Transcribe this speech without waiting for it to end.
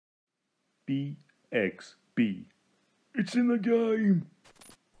BXB. It's in the game!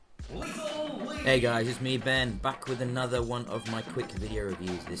 Hey guys, it's me Ben, back with another one of my quick video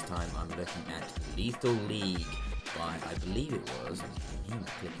reviews. This time I'm looking at Lethal League by, I believe it was,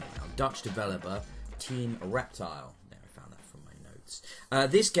 Dutch developer Team Reptile. There, I found that from my notes.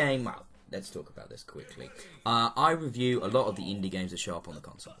 This game, well, let's talk about this quickly. I review a lot of the indie games that show up on the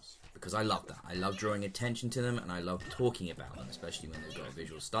consoles, because I love that. I love drawing attention to them, and I love talking about them, especially when they've got a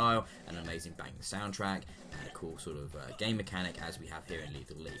visual style, an amazing banging soundtrack, and a cool sort of game mechanic, as we have here in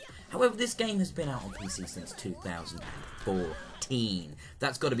Lethal League. However, this game has been out on PC since 2014.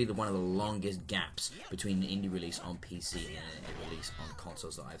 That's got to be one of the longest gaps between an indie release on PC and a release on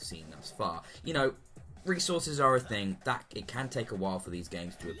consoles that I've seen thus far. You know, resources are a thing, that it can take a while for these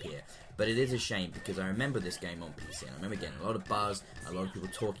games to appear, but it is a shame because I remember this game on PC and I remember getting a lot of buzz, a lot of people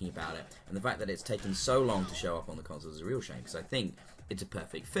talking about it, and the fact that it's taken so long to show up on the consoles is a real shame because I think it's a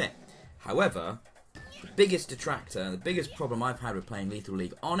perfect fit. However, the biggest detractor, the biggest problem I've had with playing Lethal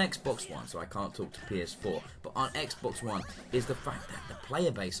League on Xbox One, so I can't talk to PS4, but on Xbox One, is the fact that the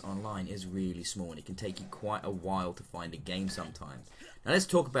player base online is really small and it can take you quite a while to find a game sometimes. Now let's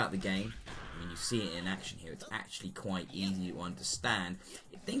talk about the game. I mean, you see it in action here. It's actually quite easy to understand.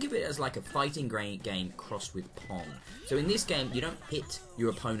 Think of it as like a fighting game crossed with Pong. So in this game, you don't hit your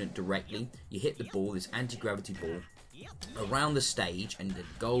opponent directly. You hit the ball, this anti-gravity ball, around the stage, and the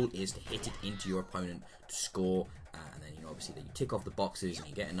goal is to hit it into your opponent to score. And then, you know, obviously, that you tick off the boxes and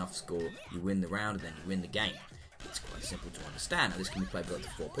you get enough score, you win the round, and then you win the game. It's quite simple to understand. Now, this can be played by up to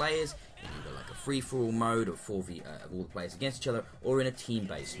 4 players in either like a free-for-all mode of 4v of all the players against each other, or in a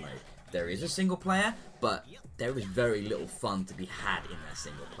team-based mode. There is a single player, but there is very little fun to be had in that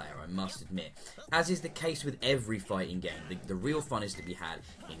single player, I must admit. As is the case with every fighting game, the real fun is to be had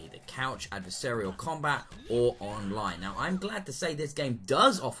in either couch, adversarial combat, or online. Now, I'm glad to say this game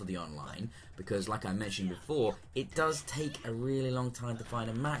does offer the online, because like I mentioned before, it does take a really long time to find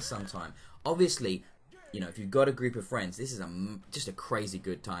a match sometime. Obviously, you know, if you've got a group of friends, this is just a crazy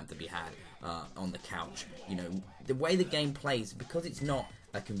good time to be had on the couch. You know, the way the game plays, because it's not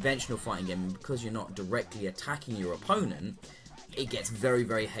a conventional fighting game, and because you're not directly attacking your opponent, it gets very,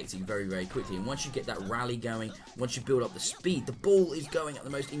 very hectic very, very quickly. And once you get that rally going, once you build up the speed, the ball is going at the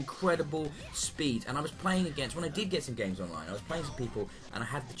most incredible speed. And I was playing against, when I did get some games online, I was playing some people, and I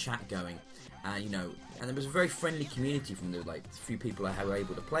had the chat going, and you know, and there was a very friendly community from the few people I were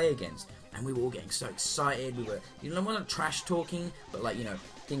able to play against, and we were all getting so excited. We were, you know, not trash talking, but like, you know,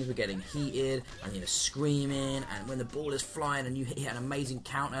 things were getting heated, and you know, screaming, and when the ball is flying and you hit an amazing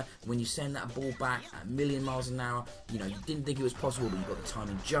counter, when you send that ball back at 1,000,000 miles an hour, you know, you didn't think it was possible, but you got the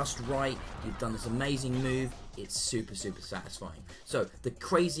timing just right, you've done this amazing move, it's super, super satisfying. So, the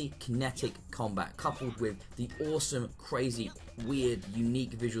crazy kinetic combat, coupled with the awesome, crazy, weird,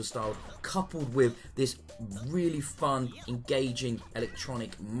 unique visual style, coupled with this really fun, engaging,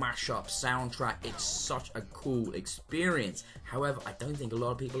 electronic mashup soundtrack, it's such a cool experience. However, I don't think a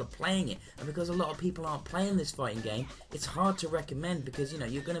lot of people are playing it, and because a lot of people aren't playing this fighting game, it's hard to recommend because, you know,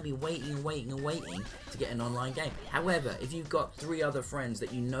 you're going to be waiting and waiting and waiting to get an online game. However, if you've got 3 other friends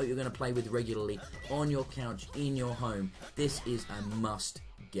that you know you're going to play with regularly on your couch, in your home, this is a must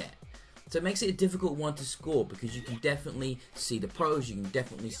get. So it makes it a difficult one to score because you can definitely see the pros, you can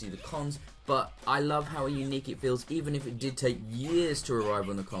definitely see the cons, but I love how unique it feels even if it did take years to arrive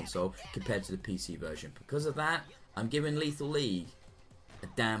on the console compared to the PC version. Because of that, I'm giving Lethal League a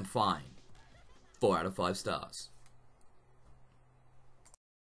damn fine 4 out of 5 stars.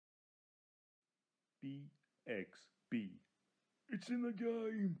 BXB. It's in the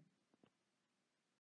game!